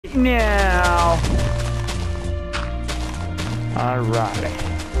now. Alright.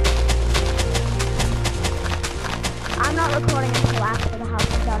 I'm not recording until after the house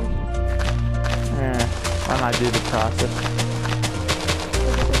is done. Yeah, why not do the process?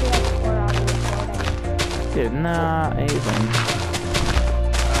 Dude, not even.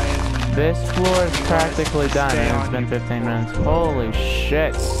 This floor is practically done and it's been 15 minutes. Holy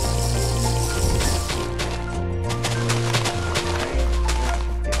shit.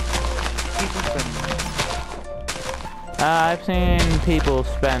 I've seen people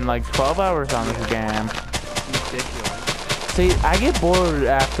spend like 12 hours on this game. See, I get bored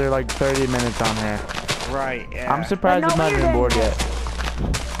after like 30 minutes on here. Right, yeah. I'm surprised I'm not even bored yet.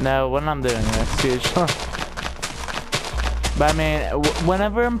 No, when I'm doing this, usually. But I mean,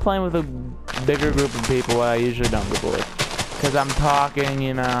 whenever I'm playing with a bigger group of people, I usually don't get bored. Because I'm talking,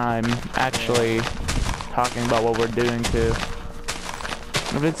 you know, I'm actually talking about what we're doing too.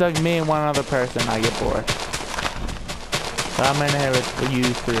 If it's like me and one other person, I get bored. But I'm in here with you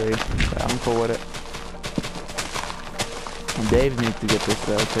three, so I'm cool with it. And Dave needs to get this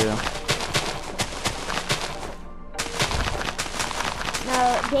though too.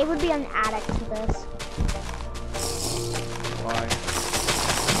 No, Dave would be an addict to this. Why?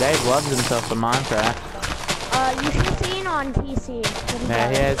 Dave loves himself some Minecraft. You should have seen on PC. Yeah,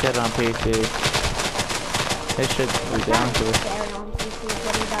 he has it on PC. It should be down to it. On PC is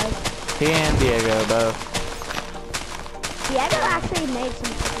what he does. He and Diego both. Diego actually made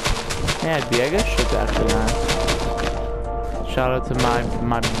some. Yeah, Diego's shit's actually nice. Shout out to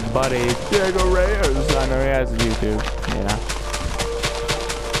my buddy Diego Reyes. I know he has a YouTube, you know.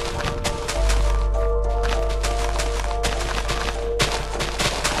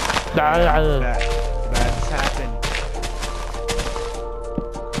 That's happened.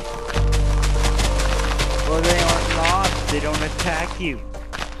 Well, they aren't mobs. They don't attack you.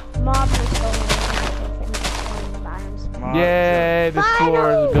 Mobs are still in the biomes. Mobs Yay, this floor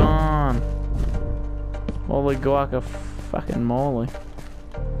is Finally! gone. Holy guaca fucking moly.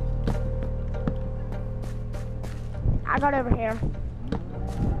 I got over here.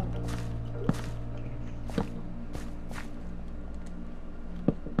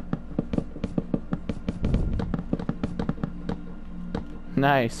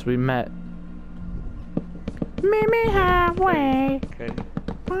 Nice, we met. Meet me halfway. Good.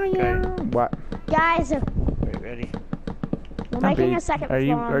 What? Guys, Wait, ready? we're making a second floor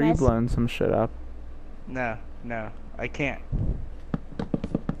on Are you this. blowing some shit up? No, I can't.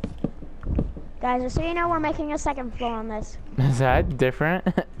 Guys, just so you know, we're making a second floor on this. Is that different?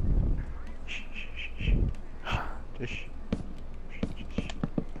 What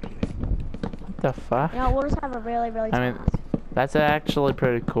the fuck? You know, we'll just have a really I mean, tall that's actually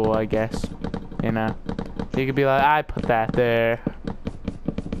pretty cool, I guess. You know, you could be like, I put that there.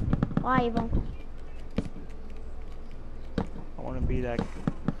 Why evil? I want to be that.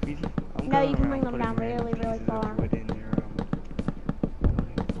 No, you can bring them down really far.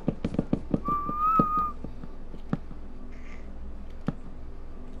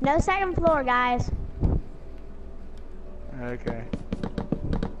 No second floor, guys. Okay.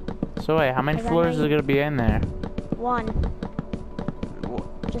 So wait, how many Because I floors know is gonna be in there? One.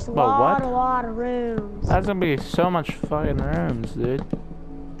 Just a Whoa, what? lot of rooms. That's gonna be so much fucking rooms, dude.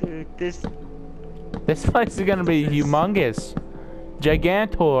 Dude, this This place is gonna be humongous.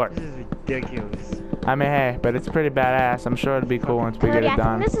 Gigantor. is ridiculous. I mean, hey, but it's pretty badass. I'm sure it'd be cool once we get Cody, it I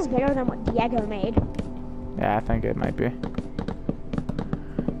done. think this is bigger than what Diego made. Yeah, I think it might be.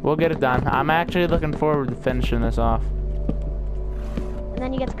 We'll get it done. I'm actually looking forward to finishing this off. And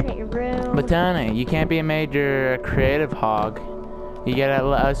then you get to create your room. But Tony, you can't be a major creative hog. You gotta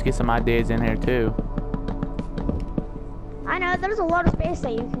let us get some ideas in here too. I know, there's a lot of space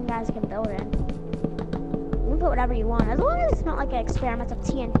that you guys can build in. You can put whatever you want, as long as it's not like an experiment of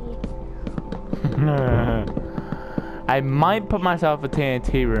TNT. I might put myself a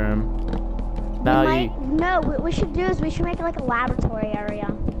TNT room. Now No, what we should do is we should make it like a laboratory area.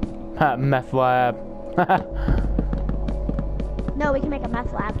 meth lab. No, we can make a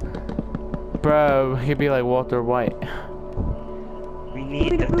meth lab. Bro, he'd be like Walter White. We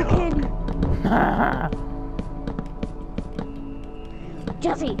need the Blue cook. candy.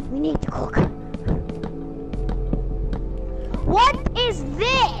 Jesse, we need to cook. What is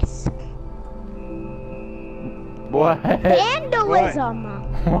this? What? Vandalism.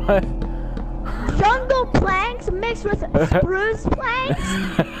 What? Jungle planks mixed with spruce planks?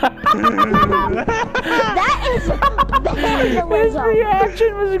 That is His vandalism.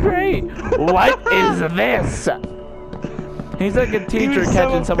 reaction was great. What is this? He's like a teacher was so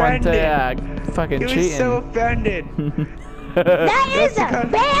catching someone offended. fucking He cheating. was so offended. That is That's the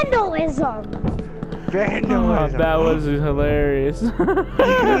vandalism. Vandalism. That was hilarious.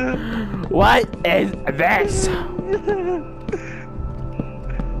 What is this?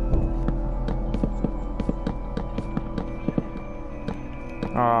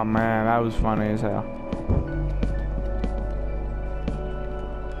 Oh man, that was funny as hell.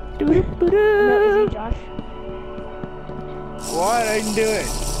 That was you, Josh. What? I didn't do it.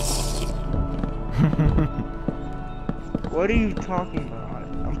 What are you talking about?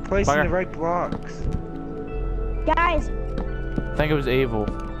 I'm placing Bugger. the right blocks. Guys, I think it was evil.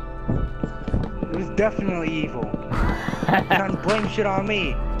 It was definitely evil. Trying to blame shit on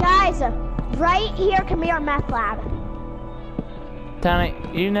me. guys, right here can be our meth lab. Tony,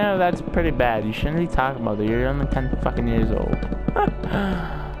 you know that's pretty bad. You shouldn't be talking about that. You're only 10 fucking years old.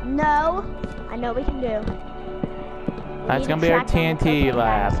 No, I know what we can do. We That's need gonna to be our track down the TNT cocaine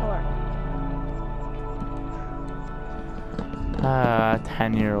lab. dinosaur.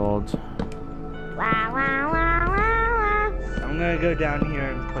 10-year-olds. La la la la la. I'm gonna go down here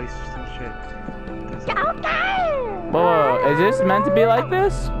and place some shit. Okay. Whoa, is this meant to be like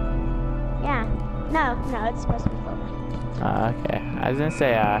this? Yeah. No, it's supposed to be filled. Okay. I was gonna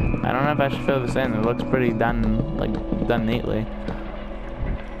say, I don't know if I should fill this in. It looks pretty done neatly.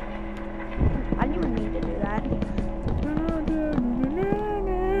 I didn't even need to do that.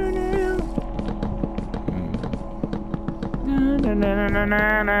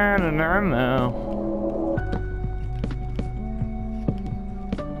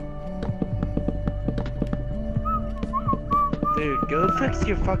 Dude, go fix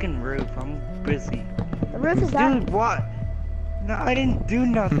your fucking roof. I'm busy. The roof is done. Dude, what? No, I didn't do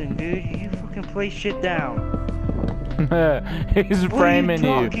nothing, dude. You fucking place shit down. He's What are framing you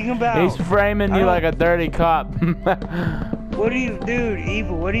you. talking about? He's framing I you don't- like a dirty cop. What are you, dude?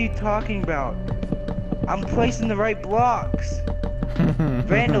 Evil. What are you talking about? I'm placing the right blocks.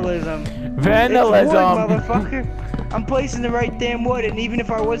 Vandalism. Vandalism. It's wood, motherfucker. I'm placing the right damn wood, and even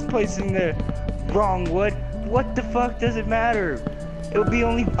if I was placing the wrong wood, what the fuck does it matter? It would be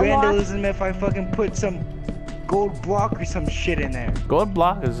only vandalism if I fucking put some gold block or some shit in there. Gold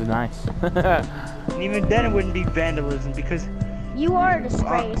block is nice. And even then it wouldn't be vandalism because You are a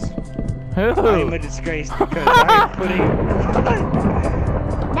disgrace. I am Who? a disgrace because I am putting...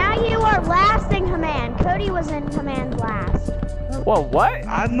 Now you are last in command. Cody was in command last. Whoa, what?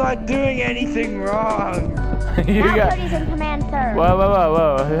 I'm not doing anything wrong. You Now got. Cody's in command third.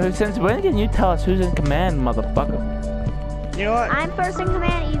 Whoa. Since when can you tell us who's in command, motherfucker? You know what? I'm first in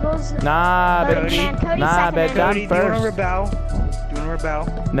command. Eagles. Nah, Third in bitch. command. Cody's Nah, second in bitch. command. I'm Cody, do you want to first. rebel? Do you want to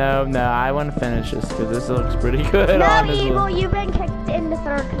rebel? No, I want to finish this because this looks pretty good, No, honestly. Eagle, you've been kicked into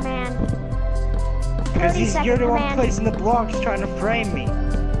third command. Because Cody's you're second the one command. placing the blocks trying to frame me.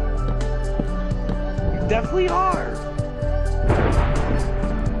 You definitely are.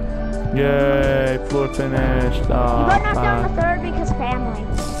 Yay, floor finished. You got knocked down to third because family.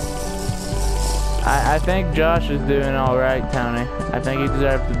 I think Josh is doing alright, Tony. I think he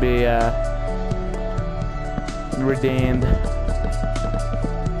deserves to be, redeemed.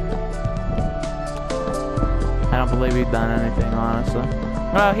 I don't believe he's done anything, honestly.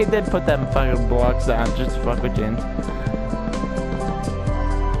 Well, he did put them fucking blocks down just to fuck with James.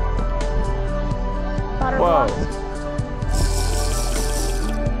 Butter Whoa. blocks.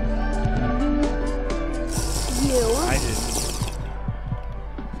 You. I just...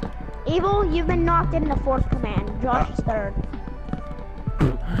 Evil, you've been knocked into fourth command. Josh is third.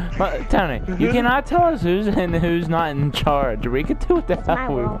 But, Tony, you cannot tell us who's in and who's not in charge. We could do what the my hell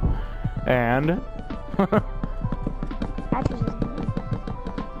we will. want. And? That's just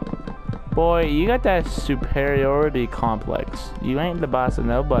Boy, you got that superiority complex. You ain't the boss of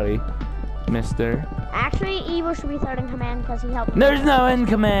nobody, mister. Actually, Evil should be third in command because he helped. me. There's no in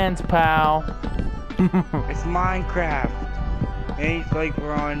commands, pal. It's Minecraft. Ain't like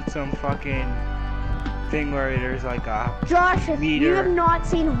we're on some fucking thing where there's like a... Josh, you Meter. have not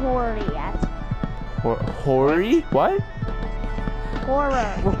seen horror yet. Hoary? What? Horror.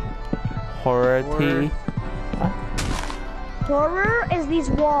 Horror Horror. tea? Horror is these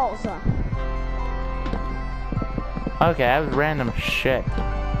walls. Okay, that was random shit.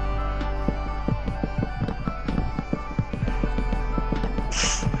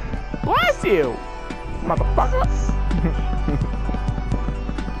 Bless you, motherfucker.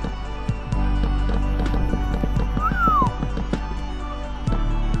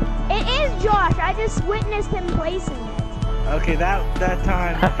 It is Josh. I just witnessed him placing it. Okay, that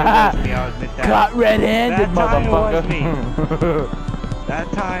time it was me, I'll admit that. Got red-handed, That time it was motherfucker. That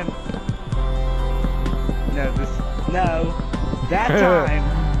time...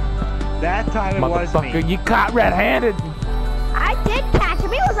 That time it was Motherfucker, me. you caught red-handed.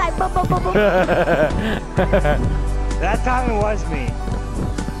 boom, boom. That time it was me.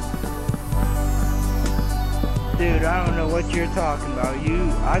 Dude, I don't know what you're talking about.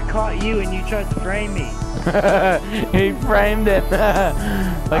 I caught you and you tried to frame me. He framed it like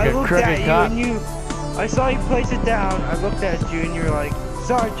I a looked crooked at you cop. and I saw you place it down. I looked at you and you were like,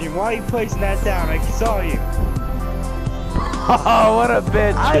 Sergeant, why are you placing that down? I saw you. Oh, what a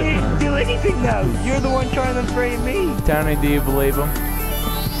bitch. I didn't do anything though. You're the one trying to frame me. Tony, do you believe him?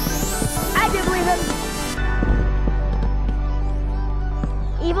 I do believe him.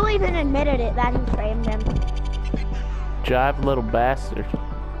 Evil even admitted it that he framed him. Jive, little bastard.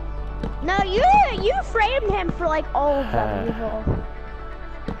 No, you framed him for like all of them, Evil.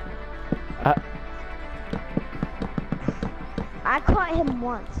 I caught him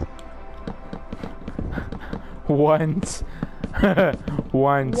once. Once.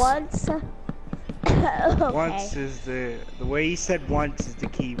 Once. Once. Okay. Once is the way he said once is the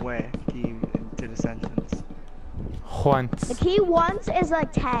key to the sentence. Once. The key once is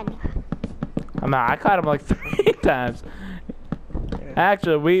like 10. I mean, I caught him like 3 times.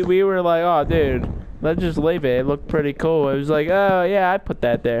 Actually, we were like, oh, dude, let's just leave it. It looked pretty cool. It was like, oh, yeah, I put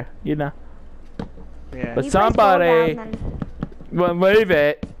that there, you know. Yeah. But You somebody, placed gold down, well, leave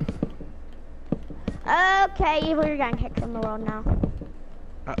it. then. Okay, Evil, you're getting kicked from the world now.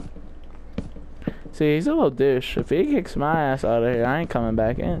 See, he's a little douche. If he kicks my ass out of here, I ain't coming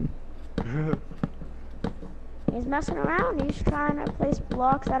back in. He's messing around. He's trying to place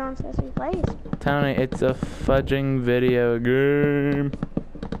blocks that aren't supposed to be placed. Tony, it's a fudging video game.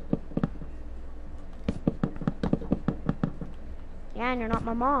 Yeah, and you're not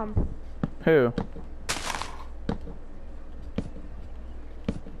my mom. Who?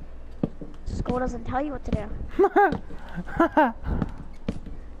 School doesn't tell you what to do.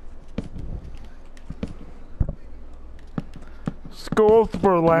 School's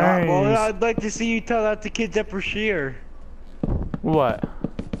for lames. Well, I'd like to see you tell that to kids at Brashear. What?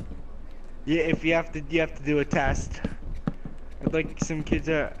 Yeah, if you have to do a test. I'd like some kids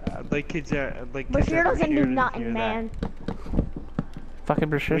at, kids at Brashear doesn't do hear nothing, that. man. Fucking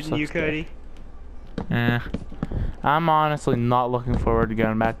Brashear Wouldn't you, sucks dick. Cody? Yeah. I'm honestly not looking forward to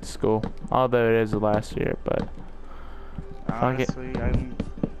going back to school. Although it is the last year, but Honestly,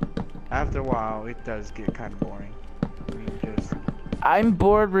 after a while, it does get kind of boring. I mean, just I'm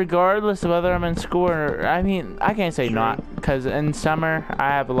bored regardless of whether I'm in school or, I mean, I can't say True. not, because in summer, I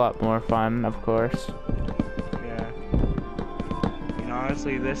have a lot more fun, of course. yeah. I mean,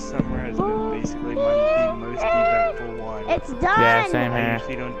 honestly, this summer has been basically the most eventful one. It's done! Yeah, same I here.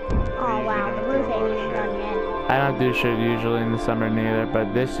 usually don't. Oh wow, the roof ain't even done yet. I don't do shit usually in the summer neither,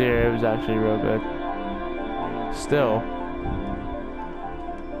 but this year it was actually real good. Still.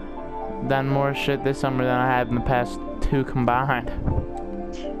 Done more shit this summer than I had in the past 2 combined.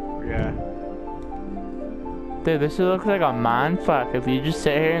 Yeah. Dude, this looks like a mind fuck if you just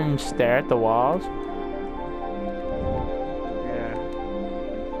sit here and stare at the walls. Yeah.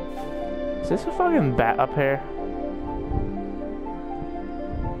 Is this a fucking bat up here?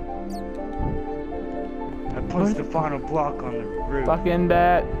 I pushed the final block on the roof. Fucking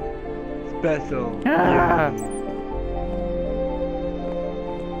bat. Special. Ah.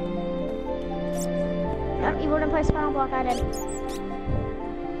 Yep, you wouldn't play Spinal Block, I did.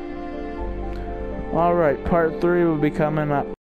 Alright, part 3 will be coming up.